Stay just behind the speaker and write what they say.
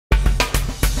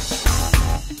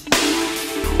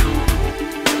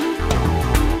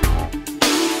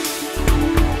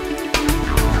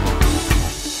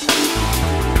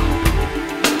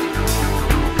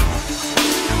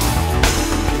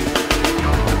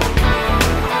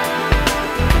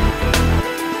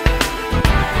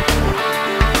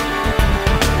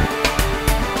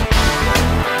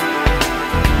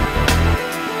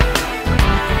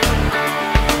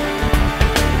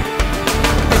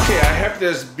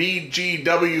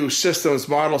BGW Systems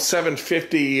Model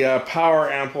 750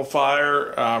 power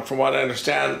amplifier. From what I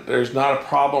understand, there's not a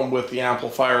problem with the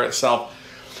amplifier itself.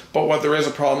 But what there is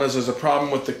a problem is there's a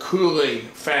problem with the cooling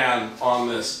fan on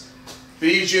this.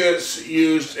 These units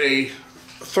used a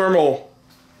thermal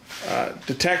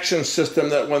detection system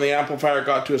that when the amplifier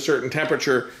got to a certain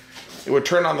temperature, it would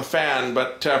turn on the fan.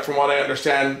 But from what I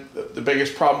understand, the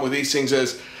biggest problem with these things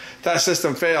is that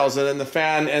system fails and then the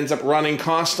fan ends up running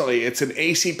constantly. It's an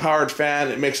AC powered fan.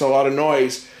 It makes a lot of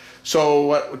noise. So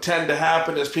what would tend to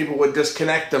happen is people would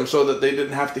disconnect them so that they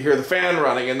didn't have to hear the fan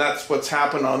running, and that's what's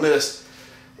happened on this.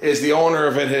 Is the owner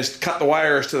of it has cut the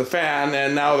wires to the fan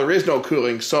and now there is no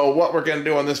cooling. So what we're going to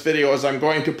do on this video is I'm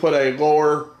going to put a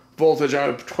lower voltage on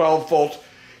a 12 volt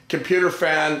computer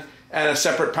fan and a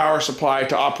separate power supply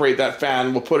to operate that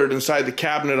fan. We'll put it inside the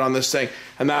cabinet on this thing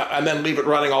and then leave it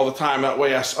running all the time. That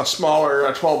way a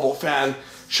smaller 12 volt fan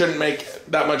shouldn't make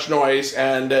that much noise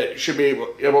and should be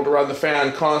able to run the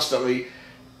fan constantly,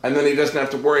 and then he doesn't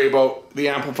have to worry about the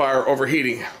amplifier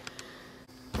overheating.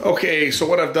 Okay, so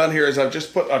what I've done here is I've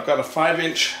got a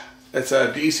 5-inch, it's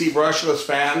a DC brushless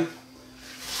fan.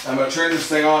 I'm going to turn this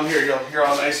thing on here. You'll hear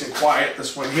all nice and quiet.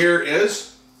 This one here is.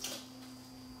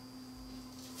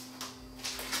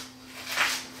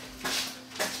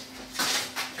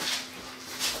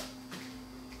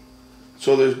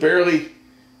 So there's barely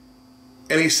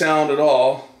any sound at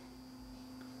all,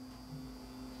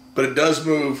 but it does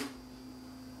move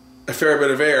a fair bit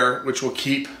of air, which will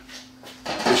keep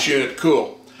this unit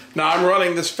cool. Now I'm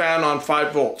running this fan on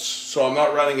 5 volts, so I'm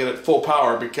not running it at full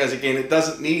power because again,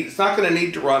 it's not going to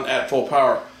need to run at full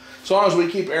power. As long as we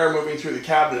keep air moving through the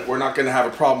cabinet, we're not going to have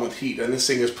a problem with heat, and this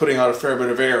thing is putting out a fair bit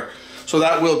of air. So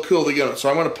that will cool the unit. So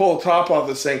I'm going to pull the top off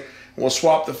this thing, and we'll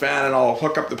swap the fan, and I'll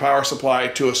hook up the power supply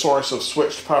to a source of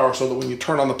switched power so that when you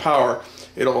turn on the power,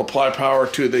 it'll apply power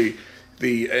to the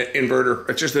inverter.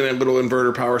 It's just a little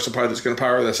inverter power supply that's going to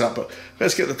power this up. But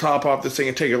let's get the top off this thing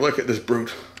and take a look at this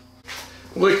brute.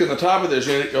 Look at the top of this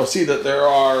unit, you'll see that there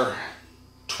are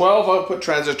 12 output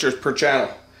transistors per channel.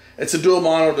 It's a dual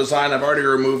mono design. I've already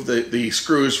removed the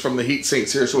screws from the heat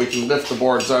sinks here so we can lift the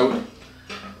boards out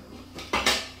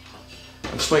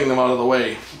and swing them out of the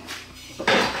way.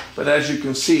 But as you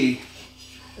can see,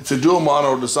 it's a dual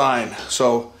mono design.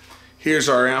 So here's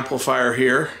our amplifier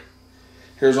here.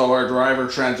 Here's all our driver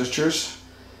transistors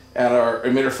and our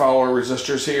emitter follower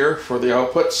resistors here for the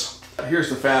outputs. Here's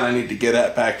the fan I need to get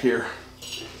at back here.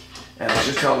 And it's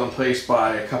just held in place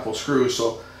by a couple screws.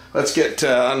 So let's get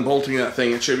unbolting that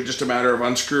thing. It should be just a matter of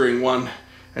unscrewing one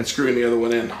and screwing the other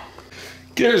one in.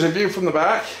 Here's a view from the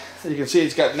back. You can see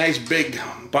it's got nice big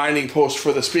binding posts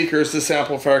for the speakers. This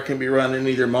amplifier can be run in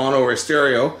either mono or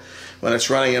stereo. When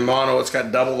it's running in mono, it's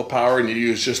got double the power, and you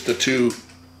use just the two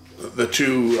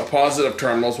positive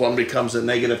terminals. One becomes a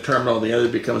negative terminal, the other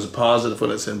becomes a positive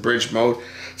when it's in bridge mode.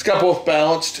 It's got both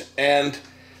balanced, and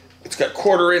it's got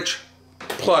 1/4-inch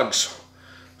plugs.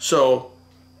 So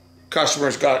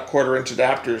customers got 1/4-inch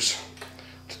adapters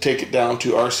to take it down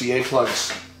to RCA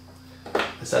plugs,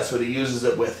 because that's what he uses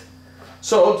it with.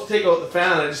 So to take out the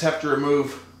fan, I just have to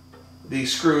remove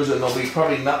these screws, and there'll be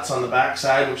probably nuts on the back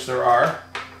side, which there are.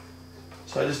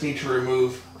 So I just need to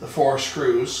remove the 4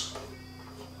 screws,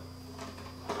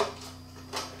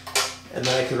 and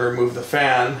then I can remove the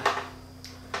fan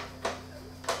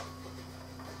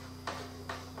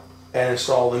and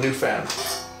install the new fan.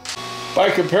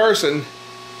 By comparison,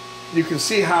 you can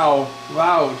see how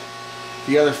loud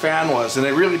the other fan was, and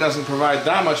it really doesn't provide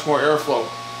that much more airflow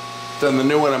than the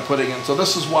new one I'm putting in. So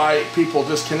this is why people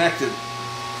disconnected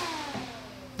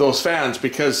those fans,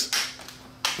 because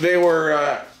they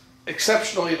were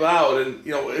exceptionally loud. And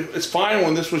you know, it's fine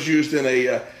when this was used in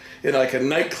like a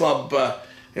nightclub,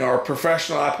 or a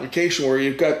professional application where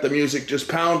you've got the music just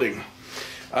pounding.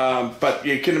 But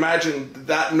you can imagine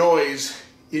that noise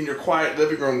in your quiet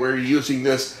living room where you're using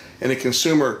this in a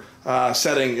consumer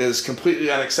setting is completely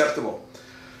unacceptable.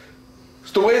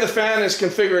 So the way the fan is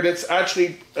configured, it's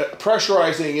actually a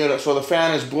pressurizing unit, so the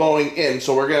fan is blowing in.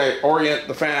 So we're going to orient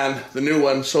the fan, the new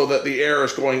one, so that the air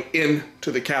is going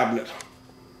into the cabinet.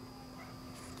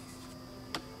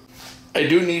 I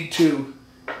do need to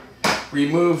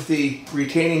remove the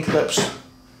retaining clips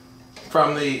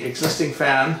from the existing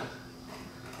fan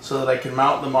so that I can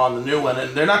mount them on the new one,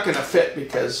 and they're not going to fit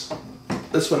because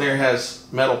this one here has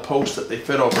metal posts that they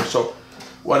fit over. So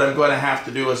what I'm going to have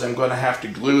to do is I'm going to have to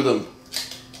glue them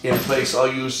in place.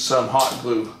 I'll use some hot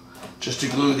glue just to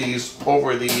glue these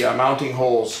over the mounting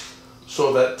holes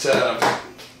so that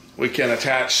we can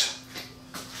attach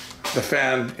the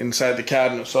fan inside the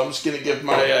cabinet. So I'm just going to give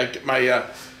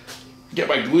get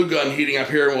my glue gun heating up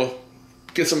here, and we'll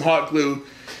get some hot glue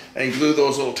and glue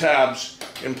those little tabs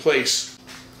in place.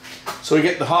 So we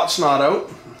get the hot snot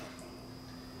out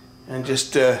and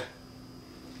just put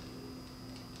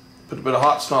a bit of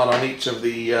hot snot on each of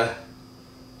the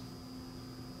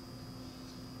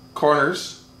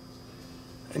corners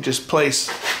and just place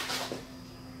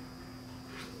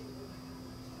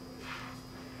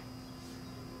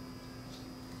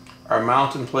our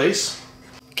mount in place.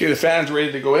 Okay, the fan's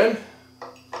ready to go in.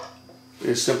 We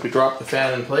just simply drop the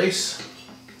fan in place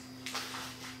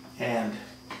and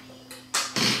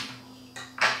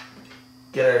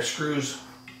get our screws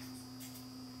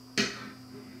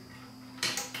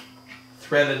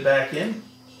threaded back in.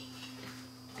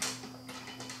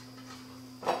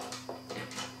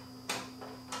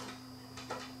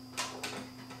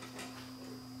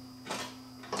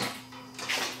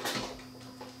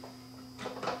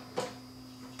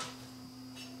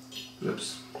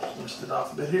 Oops, missed it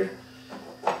off a bit here.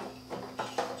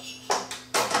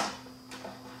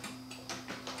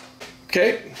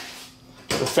 Okay,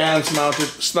 the fan's mounted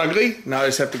snugly. Now I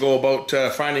just have to go about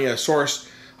finding a source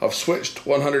of switched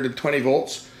 120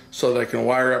 volts so that I can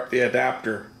wire up the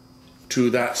adapter to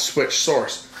that switch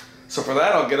source. So for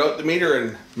that, I'll get out the meter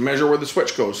and measure where the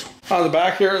switch goes. On the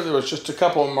back here, there was just a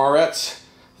couple of morettes.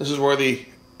 This is where the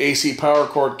AC power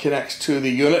cord connects to the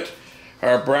unit.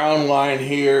 Our brown line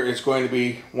here is going to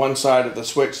be one side of the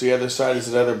switch. The other side is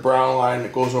another brown line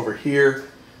that goes over here.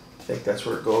 I think that's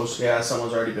where it goes. Yeah,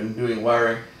 someone's already been doing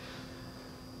wiring.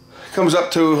 Comes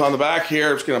up to on the back here.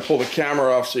 I'm just going to pull the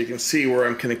camera off so you can see where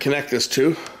I'm going to connect this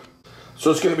to. So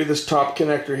it's going to be this top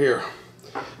connector here.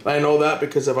 And I know that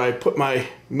because if I put my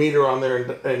meter on there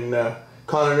in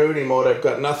continuity mode, I've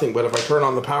got nothing. But if I turn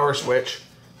on the power switch,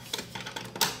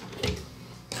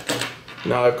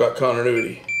 now I've got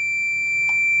continuity.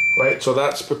 Right, so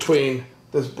that's between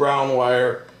this brown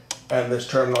wire and this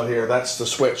terminal here. That's the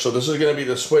switch. So this is going to be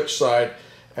the switch side,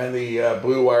 and the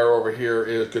blue wire over here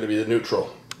is going to be the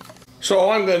neutral. So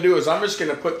all I'm going to do is I'm just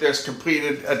going to put this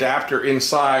completed adapter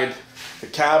inside the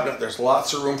cabinet. There's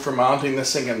lots of room for mounting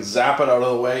this thing and zap it out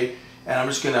of the way. And I'm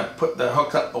just going to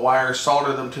hook up the wires,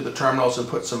 solder them to the terminals, and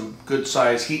put some good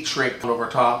size heat shrink over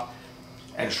top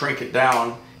and shrink it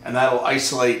down, and that'll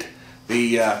isolate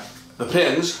the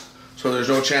pins. So there's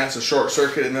no chance of short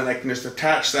circuit, and then I can just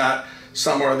attach that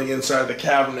somewhere on the inside of the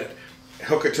cabinet,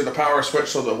 hook it to the power switch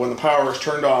so that when the power is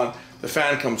turned on, the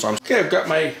fan comes on. Okay, I've got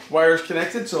my wires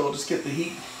connected, so I'll just get the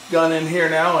heat gun in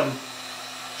here now and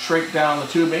shrink down the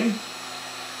tubing.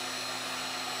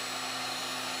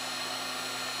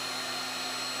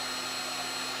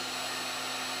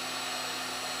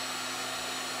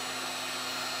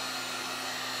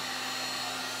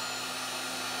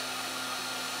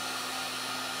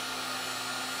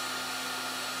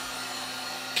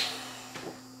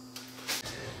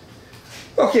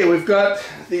 Okay, we've got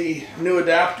the new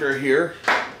adapter here.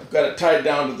 I've got it tied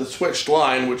down to the switched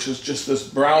line, which is just this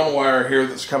brown wire here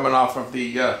that's coming off of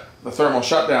the thermal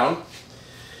shutdown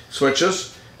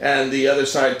switches, and the other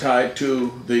side tied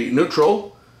to the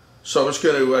neutral. So I'm just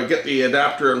going to get the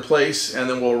adapter in place, and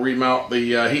then we'll remount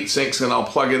the heat sinks, and I'll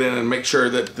plug it in and make sure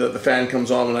that the fan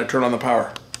comes on when I turn on the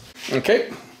power.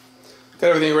 Okay,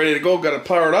 got everything ready to go. Got it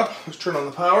powered up. Let's turn on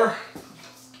the power.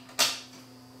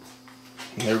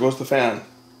 And there goes the fan.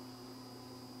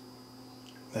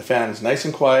 The fan is nice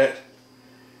and quiet,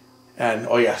 and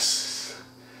oh yes,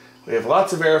 we have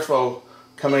lots of airflow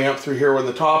coming up through here. When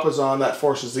the top is on, that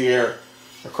forces the air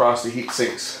across the heat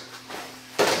sinks.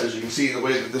 As you can see, the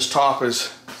way that this top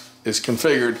is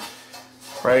configured,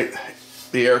 right,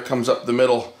 the air comes up the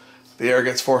middle, the air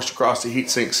gets forced across the heat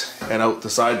sinks and out the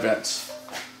side vents.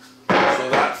 So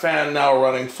that fan now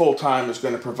running full time is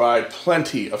going to provide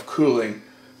plenty of cooling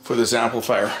for this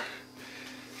amplifier.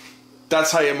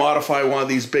 That's how you modify one of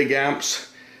these big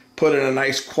amps. Put in a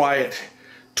nice quiet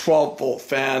 12 volt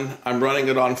fan. I'm running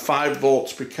it on 5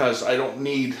 volts because I don't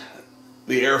need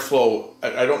the airflow.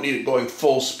 I don't need it going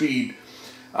full speed.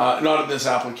 Not in this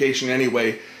application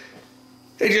anyway.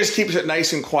 It just keeps it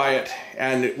nice and quiet,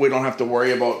 and we don't have to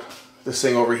worry about this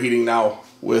thing overheating now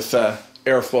with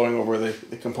air flowing over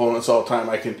the components all the time.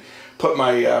 I can put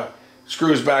my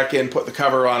screws back in, put the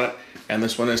cover on it, and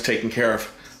this one is taken care of.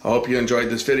 I hope you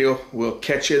enjoyed this video. We'll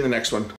catch you in the next one.